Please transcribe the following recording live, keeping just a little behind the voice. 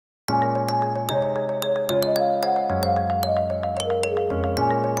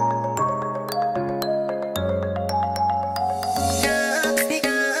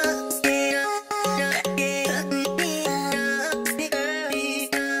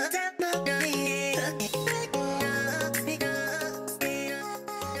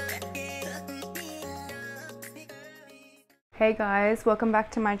Hey guys, welcome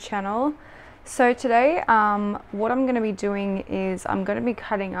back to my channel. So today what I'm going to be doing is I'm going to be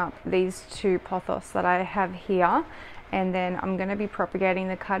cutting up these two pothos that I have here, and then I'm going to be propagating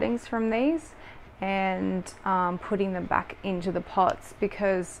the cuttings from these and putting them back into the pots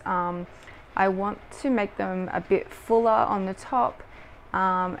because I want to make them a bit fuller on the top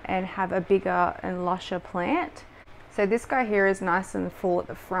and have a bigger and lusher plant. So this guy here is nice and full at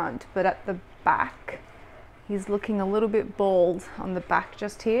the front, but at the back he's looking a little bit bald on the back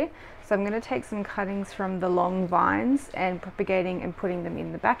just here. So I'm going to take some cuttings from the long vines and propagating and putting them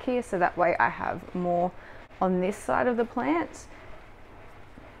in the back here, so that way I have more on this side of the plant.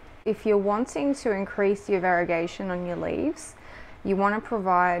 If you're wanting to increase your variegation on your leaves, you want to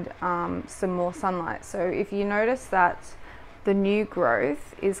provide some more sunlight. So if you notice that the new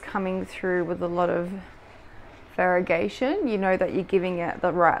growth is coming through with a lot of variegation, you know that you're giving it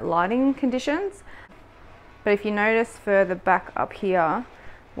the right lighting conditions. But if you notice further back up here,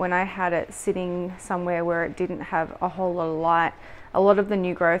 when I had it sitting somewhere where it didn't have a whole lot of light, a lot of the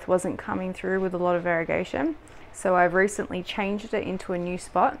new growth wasn't coming through with a lot of variegation. So I've recently changed it into a new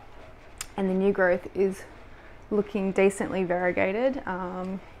spot, and the new growth is looking decently variegated.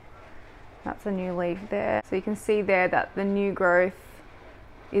 That's a new leaf there. So you can see there that the new growth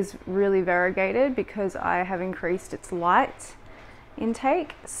is really variegated because I have increased its light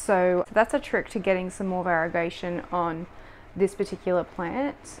intake. So that's a trick to getting some more variegation on this particular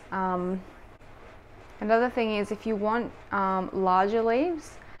plant. Another thing is, if you want larger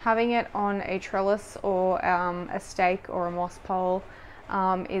leaves, having it on a trellis or a stake or a moss pole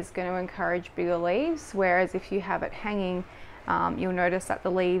is going to encourage bigger leaves, whereas if you have it hanging, you'll notice that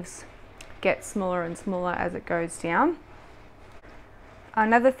the leaves get smaller and smaller as it goes down.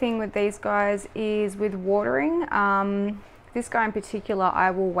 Another thing with these guys is with watering. This guy in particular,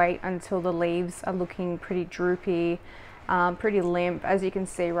 I will wait until the leaves are looking pretty droopy, pretty limp. As you can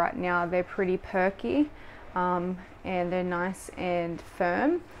see right now, they're pretty perky and they're nice and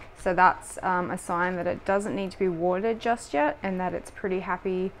firm. So that's a sign that it doesn't need to be watered just yet and that it's pretty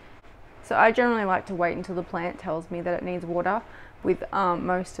happy. So I generally like to wait until the plant tells me that it needs water with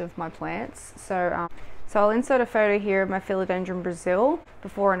most of my plants. So I'll insert a photo here of my Philodendron Brazil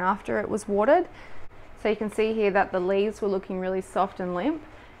before and after it was watered. So you can see here that the leaves were looking really soft and limp,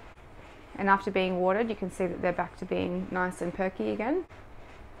 and after being watered you can see that they're back to being nice and perky again.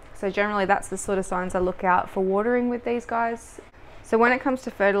 So generally that's the sort of signs I look out for watering with these guys. So when it comes to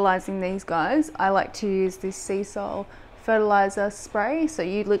fertilizing these guys, I like to use this sea soil fertilizer spray. So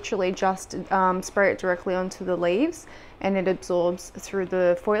you literally just spray it directly onto the leaves and it absorbs through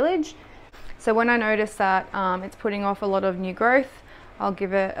the foliage. So when I notice that it's putting off a lot of new growth, I'll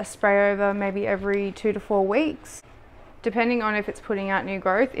give it a spray over maybe every 2 to 4 weeks, depending on if it's putting out new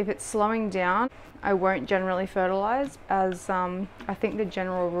growth. If it's slowing down, I won't generally fertilize, as I think the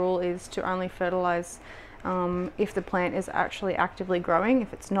general rule is to only fertilize if the plant is actually actively growing.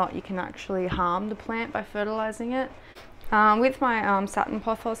 If it's not, you can actually harm the plant by fertilizing it. With my satin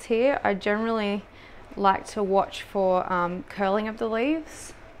pothos here, I generally like to watch for curling of the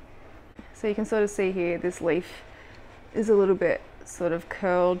leaves. So you can sort of see here, this leaf is a little bit sort of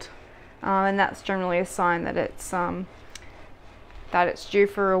curled, and that's generally a sign that it's due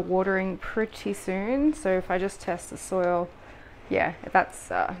for a watering pretty soon. So if I just test the soil, yeah,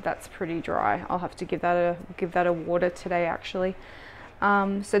 that's pretty dry. I'll have to give that a water today actually.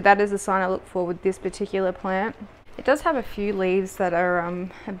 So that is a sign I look for with this particular plant. It does have a few leaves that are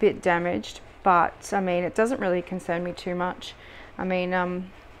a bit damaged, but I mean, it doesn't really concern me too much. I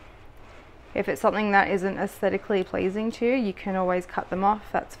mean, if it's something that isn't aesthetically pleasing to you, you can always cut them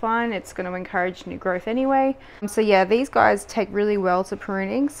off. That's fine. It's going to encourage new growth anyway. So yeah, these guys take really well to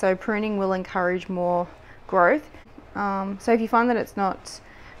pruning. So pruning will encourage more growth. So if you find that it's not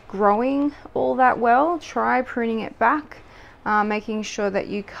growing all that well, try pruning it back, making sure that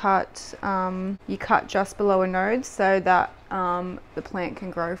you cut just below a node so that the plant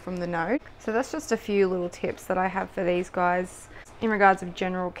can grow from the node. So that's just a few little tips that I have for these guys in regards of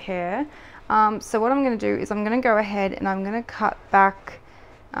general care. So what I'm going to do is I'm going to go ahead and I'm going to cut back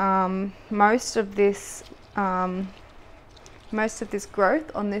most of this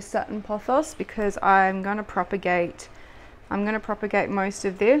growth on this satin pothos, because I'm going to propagate most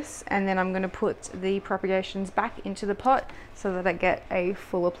of this, and then I'm going to put the propagations back into the pot so that I get a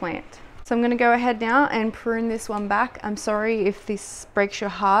fuller plant. So I'm going to go ahead now and prune this one back. I'm sorry if this breaks your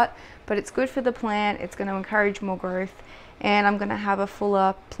heart, but it's good for the plant. It's going to encourage more growth, and I'm going to have a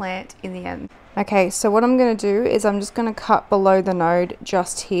fuller plant in the end. Okay, so what I'm going to do is I'm just going to cut below the node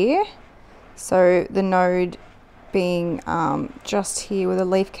just here. So the node being just here where the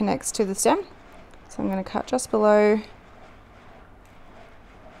leaf connects to the stem. So I'm going to cut just below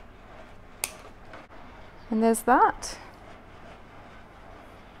And there's that.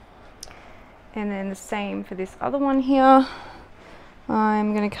 And then the same for this other one here.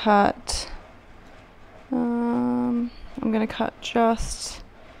 I'm going to cut just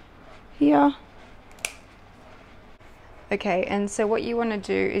here. Okay, and so what you want to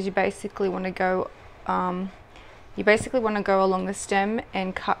do is you basically want to go along the stem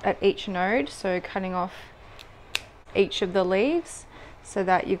and cut at each node, so cutting off each of the leaves so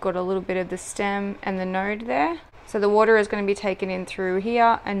that you've got a little bit of the stem and the node there. So the water is going to be taken in through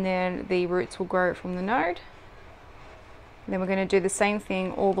here, and then the roots will grow from the node. And then we're going to do the same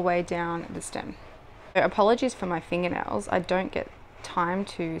thing all the way down the stem. So apologies for my fingernails. I don't get time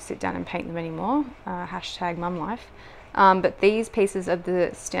to sit down and paint them anymore. Hashtag mum life. But these pieces of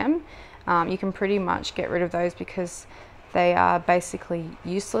the stem, you can pretty much get rid of those because they are basically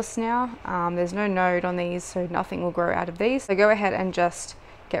useless now. There's no node on these, so nothing will grow out of these. So go ahead and just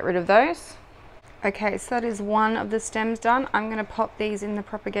get rid of those. Okay, so that is one of the stems done. I'm going to pop these in the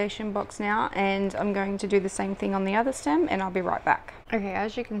propagation box now, and I'm going to do the same thing on the other stem, and I'll be right back. Okay,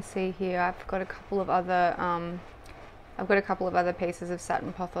 as you can see here, I've got a couple of other pieces of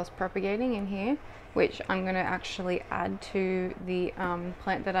satin pothos propagating in here, which I'm going to actually add to the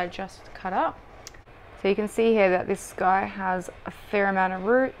plant that I just cut up. So you can see here that this guy has a fair amount of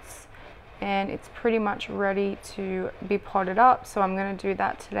roots, and it's pretty much ready to be potted up. So I'm going to do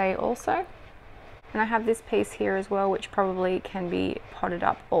that today also. And I have this piece here as well, which probably can be potted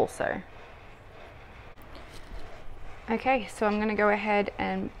up also. Okay, so I'm going to go ahead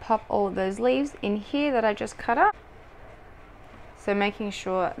and pop all of those leaves in here that I just cut up. So making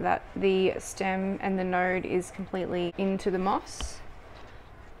sure that the stem and the node is completely into the moss.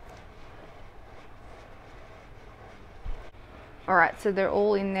 Alright, so they're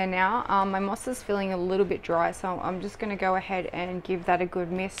all in there now. My moss is feeling a little bit dry, so I'm just going to go ahead and give that a good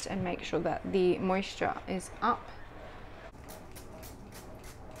mist and make sure that the moisture is up.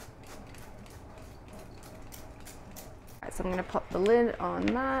 Alright, so I'm going to pop the lid on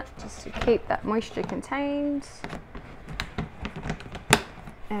that just to keep that moisture contained.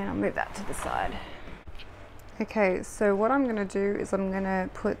 And I'll move that to the side. Okay, so what I'm going to do is I'm going to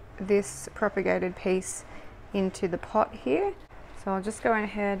put this propagated piece into the pot here. So I'll just go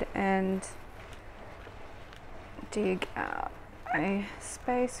ahead and dig out a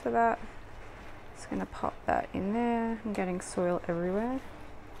space for that. Just going to pop that in there. I'm getting soil everywhere.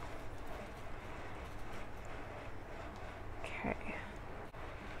 Okay.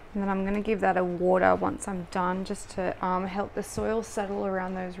 And then I'm going to give that a water once I'm done, just to help the soil settle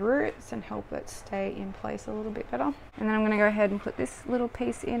around those roots and help it stay in place a little bit better. And then I'm going to go ahead and put this little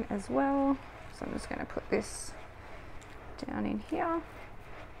piece in as well. So I'm just going to put this down in here.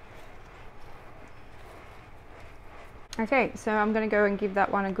 Okay, so I'm going to go and give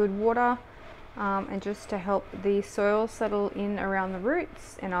that one a good water, and just to help the soil settle in around the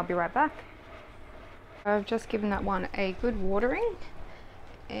roots, and I'll be right back. I've just given that one a good watering,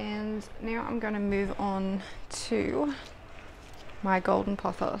 and now I'm going to move on to my golden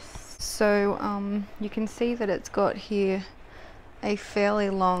pothos. So you can see that it's got here a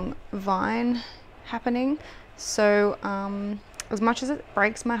fairly long vine happening. So as much as it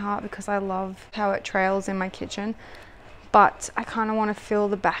breaks my heart because I love how it trails in my kitchen, but I kind of want to fill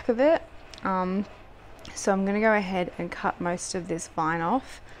the back of it. So I'm going to go ahead and cut most of this vine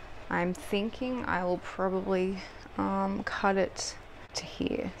off. I'm thinking I will probably cut it to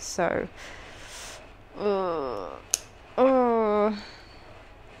here. So that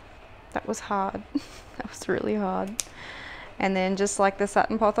was hard. That was really hard. And then just like the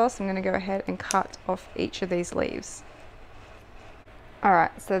satin pothos, I'm going to go ahead and cut off each of these leaves.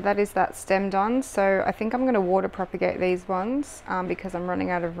 Alright, so that is that stem done. So I think I'm going to water propagate these ones because I'm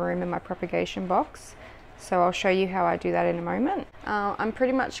running out of room in my propagation box. So I'll show you how I do that in a moment. I'm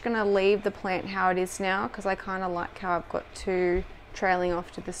pretty much going to leave the plant how it is now because I kind of like how I've got two trailing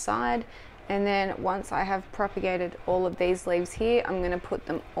off to the side. And then once I have propagated all of these leaves here, I'm going to put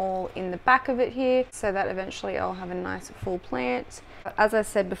them all in the back of it here so that eventually I'll have a nice full plant. As I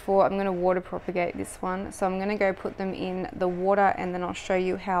said before, I'm going to water propagate this one. So I'm going to go put them in the water and then I'll show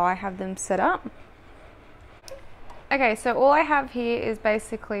you how I have them set up. Okay, so all I have here is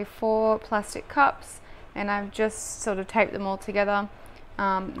basically 4 plastic cups and I've just sort of taped them all together.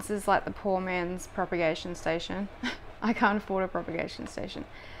 This is like the poor man's propagation station. I can't afford a propagation station.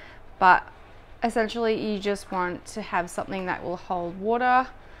 But essentially you just want to have something that will hold water,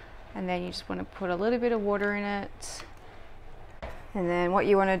 and then you just want to put a little bit of water in it. And then what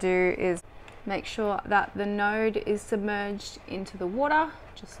you want to do is make sure that the node is submerged into the water,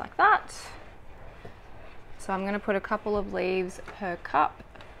 just like that. So I'm going to put a couple of leaves per cup.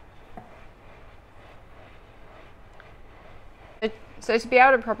 So to be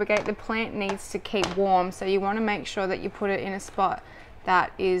able to propagate, the plant needs to keep warm. So you want to make sure that you put it in a spot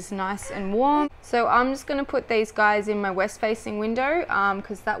that is nice and warm. So I'm just going to put these guys in my west facing window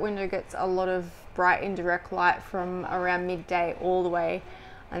because that window gets a lot of bright indirect light from around midday all the way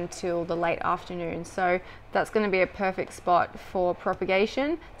until the late afternoon. So that's going to be a perfect spot for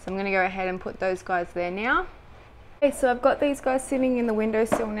propagation. So I'm going to go ahead and put those guys there now. Okay, so I've got these guys sitting in the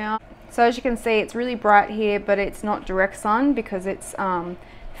windowsill now. So as you can see, it's really bright here, but it's not direct sun because it's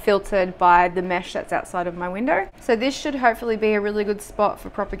filtered by the mesh that's outside of my window. So this should hopefully be a really good spot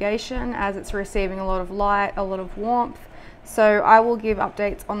for propagation as it's receiving a lot of light, a lot of warmth. So I will give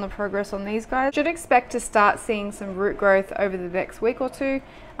updates on the progress on these guys. Should expect to start seeing some root growth over the next week or two.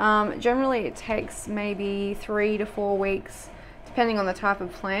 Generally it takes maybe 3 to 4 weeks depending on the type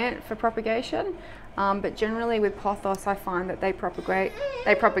of plant for propagation. But generally with pothos I find that they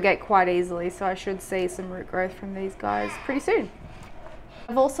propagate quite easily, so I should see some root growth from these guys pretty soon.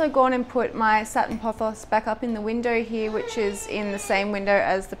 I've also gone and put my satin pothos back up in the window here, which is in the same window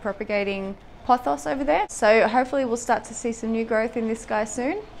as the propagating pothos over there. So hopefully we'll start to see some new growth in this guy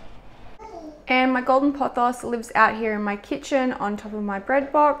soon. And my golden pothos lives out here in my kitchen on top of my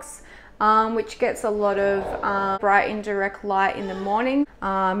bread box, which gets a lot of bright indirect light in the morning.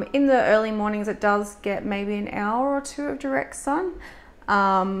 In the early mornings it does get maybe an hour or two of direct sun,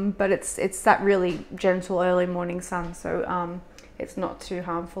 but it's that really gentle early morning sun, so it's not too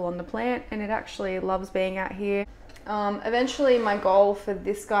harmful on the plant, and it actually loves being out here. Eventually my goal for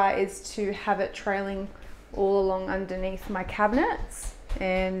this guy is to have it trailing all along underneath my cabinets,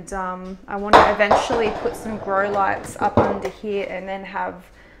 and I want to eventually put some grow lights up under here and then have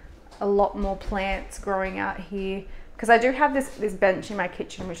a lot more plants growing out here, because I do have this bench in my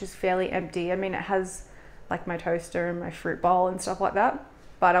kitchen which is fairly empty. I mean, it has like my toaster and my fruit bowl and stuff like that,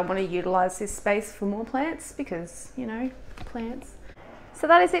 but I want to utilize this space for more plants because, you know, plants. So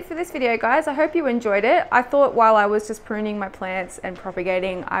that is it for this video, guys. I hope you enjoyed it. I thought while I was just pruning my plants and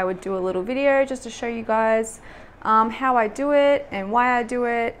propagating, I would do a little video just to show you guys how I do it and why I do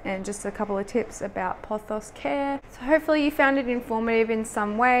it, and just a couple of tips about pothos care. So hopefully you found it informative in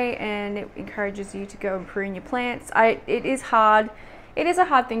some way and it encourages you to go and prune your plants. It is hard. It is a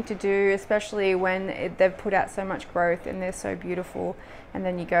hard thing to do, especially when they've put out so much growth and they're so beautiful, and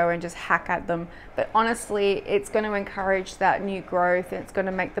then you go and just hack at them. But honestly, it's going to encourage that new growth and it's going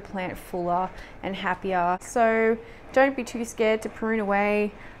to make the plant fuller and happier. So don't be too scared to prune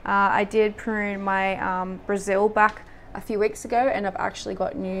away. I did prune my Brazil back a few weeks ago, and I've actually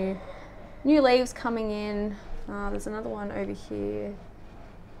got new leaves coming in. There's another one over here.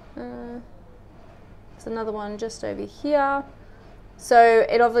 There's another one just over here. So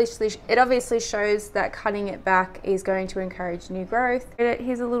it obviously shows that cutting it back is going to encourage new growth.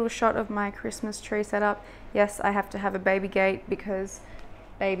 Here's a little shot of my Christmas tree setup. Yes, I have to have a baby gate because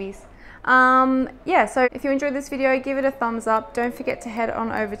babies. Yeah, so if you enjoyed this video, give it a thumbs up. Don't forget to head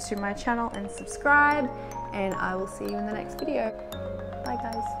on over to my channel and subscribe, and I will see you in the next video. Bye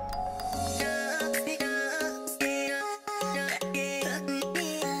guys.